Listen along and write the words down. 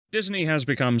Disney has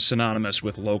become synonymous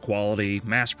with low quality,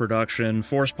 mass production,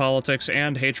 forced politics,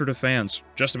 and hatred of fans.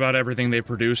 Just about everything they've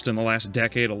produced in the last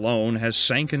decade alone has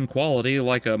sank in quality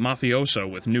like a mafioso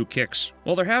with new kicks.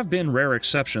 While there have been rare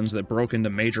exceptions that broke into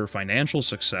major financial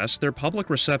success, their public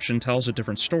reception tells a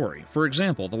different story. For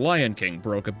example, The Lion King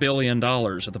broke $1 billion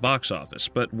at the box office,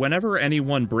 but whenever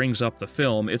anyone brings up the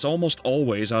film, it's almost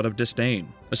always out of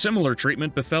disdain. A similar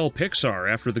treatment befell Pixar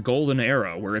after the golden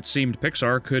era, where it seemed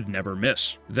Pixar could never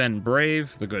miss. Then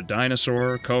Brave, The Good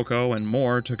Dinosaur, Coco, and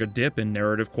more took a dip in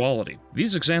narrative quality.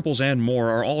 These examples and more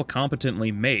are all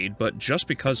competently made, but just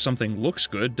because something looks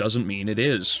good doesn't mean it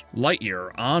is.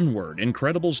 Lightyear, Onward,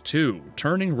 Incredibles 2,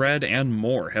 Turning Red, and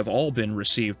more have all been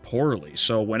received poorly,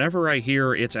 so whenever I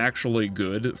hear it's actually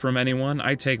good from anyone,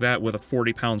 I take that with a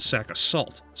 40-pound sack of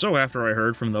salt. So after I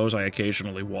heard from those I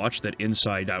occasionally watch that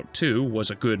Inside Out 2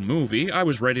 was a good movie, I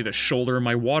was ready to shoulder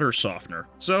my water softener.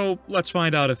 So let's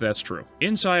find out if that's true.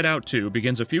 Inside Out 2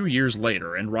 begins a few years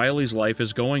later, and Riley's life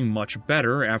is going much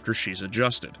better after she's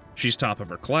adjusted. She's top of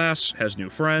her class, has new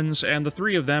friends, and the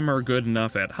three of them are good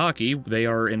enough at hockey they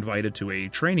are invited to a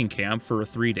training camp for a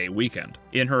 3-day weekend.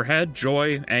 In her head,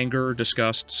 joy, anger,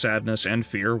 disgust, sadness, and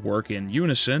fear work in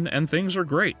unison, and things are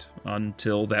great,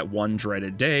 until that one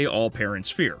dreaded day all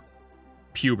parents fear.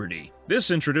 Puberty.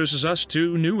 This introduces us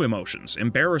to new emotions: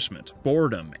 embarrassment,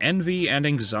 boredom, envy, and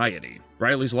anxiety.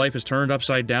 Riley's life is turned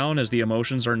upside down as the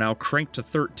emotions are now cranked to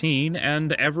 13,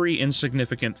 and every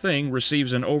insignificant thing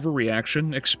receives an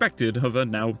overreaction expected of a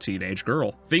now teenage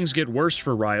girl. Things get worse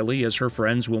for Riley as her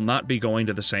friends will not be going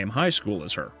to the same high school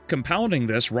as her. Compounding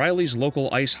this, Riley's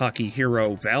local ice hockey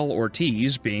hero Val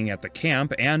Ortiz being at the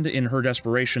camp, and in her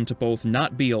desperation to both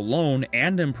not be alone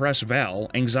and impress Val,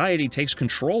 anxiety takes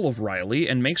control of Riley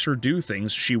and makes her do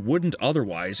things she wouldn't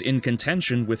otherwise, in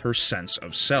contention with her sense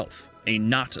of self. A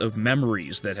knot of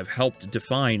memories that have helped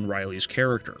define Riley's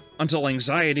character, until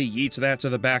anxiety yeets that to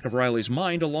the back of Riley's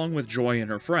mind along with joy in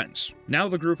her friends. Now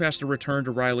the group has to return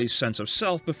to Riley's sense of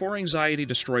self before anxiety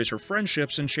destroys her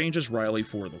friendships and changes Riley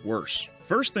for the worse.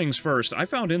 First things first, I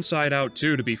found Inside Out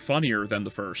 2 to be funnier than the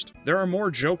first. There are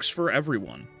more jokes for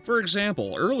everyone. For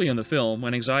example, early in the film,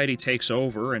 when anxiety takes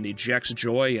over and ejects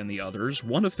joy in the others,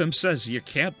 one of them says, "You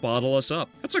can't bottle us up."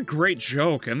 That's a great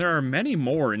joke, and there are many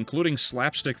more, including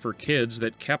slapstick for kids,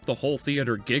 that kept the whole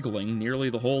theater giggling nearly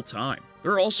the whole time.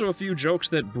 There are also a few jokes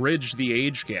that bridge the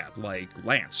age gap, like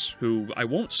Lance, who I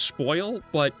won't spoil,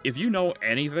 but if you know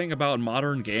anything about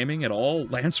modern gaming at all,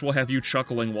 Lance will have you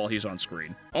chuckling while he's on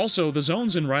screen. Also, the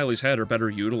zones in Riley's head are better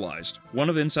utilized.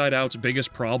 One of Inside Out's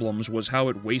biggest problems was how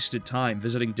it wasted time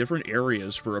visiting different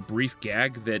areas for a brief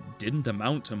gag that didn't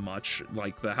amount to much,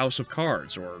 like the House of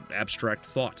Cards or Abstract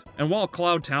Thought. And while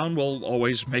Cloud Town will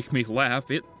always make me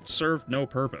laugh, it served no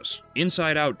purpose.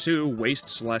 Inside Out 2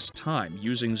 wastes less time,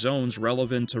 using zones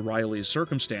relevant to Riley's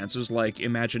circumstances like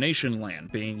Imagination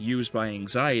Land being used by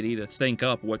anxiety to think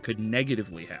up what could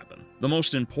negatively happen. The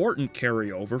most important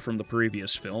carryover from the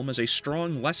previous film is a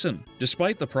strong lesson.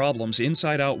 Despite the problems,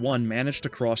 Inside Out 1 managed to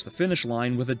cross the finish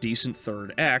line with a decent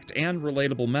third act and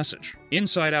relatable message.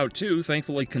 Inside Out 2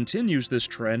 thankfully continues this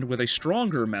trend with a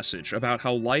stronger message about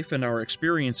how life and our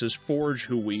experiences forge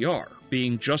who we are,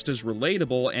 being just as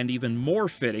relatable and even more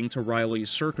fitting to Riley's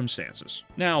circumstances.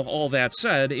 Now, all that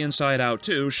said, Inside Out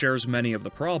 2 shares many of the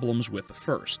problems with the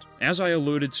first. As I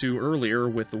alluded to earlier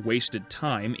with the wasted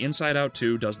time, Inside Out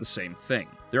 2 does the same thing.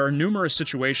 There are numerous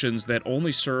situations that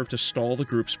only serve to stall the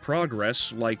group's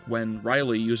progress, like when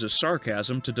Riley uses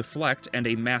sarcasm to deflect and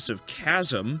a massive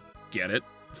chasm, get it,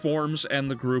 forms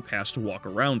and the group has to walk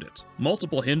around it.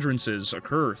 Multiple hindrances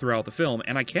occur throughout the film,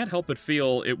 and I can't help but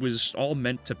feel it was all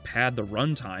meant to pad the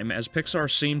runtime, as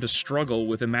Pixar seemed to struggle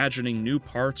with imagining new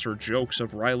parts or jokes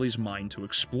of Riley's mind to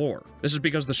explore. This is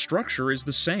because the structure is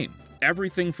the same.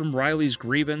 Everything from Riley's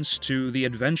grievance to the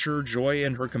adventure Joy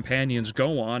and her companions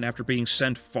go on after being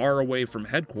sent far away from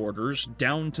headquarters,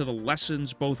 down to the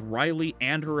lessons both Riley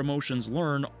and her emotions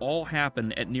learn, all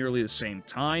happen at nearly the same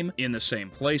time, in the same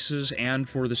places, and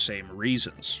for the same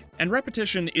reasons. And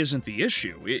repetition isn't the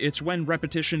issue. It's when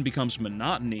repetition becomes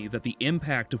monotony that the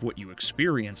impact of what you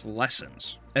experience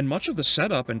lessens. And much of the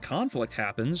setup and conflict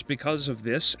happens because of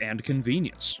this and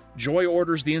convenience. Joy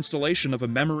orders the installation of a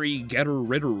memory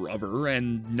getter-ridder of her anger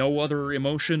and no other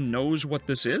emotion knows what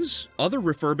this is? Other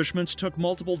refurbishments took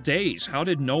multiple days. How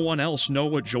did no one else know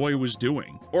what Joy was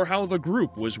doing? Or how the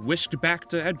group was whisked back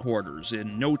to headquarters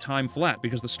in no time flat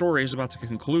because the story is about to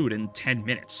conclude in 10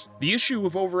 minutes. The issue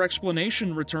of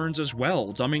over-explanation returns as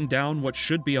well, dumbing down what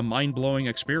should be a mind-blowing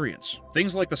experience.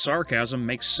 Things like the sarcasm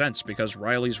make sense because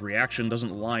Riley's reaction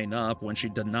doesn't line up when she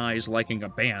denies liking a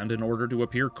band in order to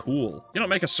appear cool. You don't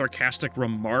make a sarcastic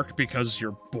remark because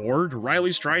you're bored.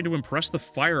 Riley's trying to impress the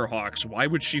Firehawks. Why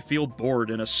would she feel bored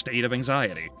in a state of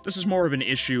anxiety? This is more of an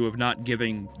issue of not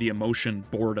giving the emotion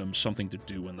boredom something to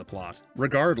do in the plot.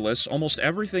 Regardless, almost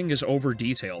everything is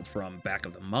over-detailed, from back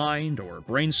of the mind or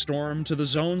brainstorm to the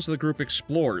zones the group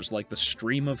explores, like the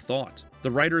stream of thought. The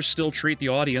writers still treat the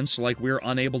audience like we're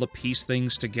unable to piece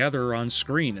things together on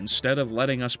screen instead of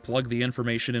letting us plug the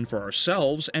information in for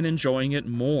ourselves and enjoying it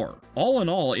more. All in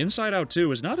all, Inside Out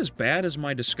 2 is not as bad as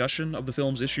my discussion of the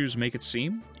film's issues make it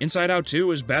seem. Inside Out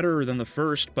 2 is better than the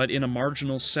first, but in a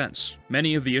marginal sense.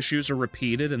 Many of the issues are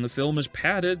repeated and the film is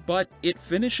padded, but it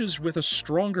finishes with a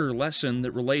stronger lesson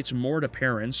that relates more to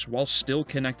parents while still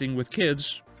connecting with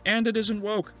kids, and it isn't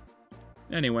woke.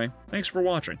 Anyway, thanks for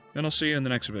watching, and I'll see you in the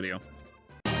next video.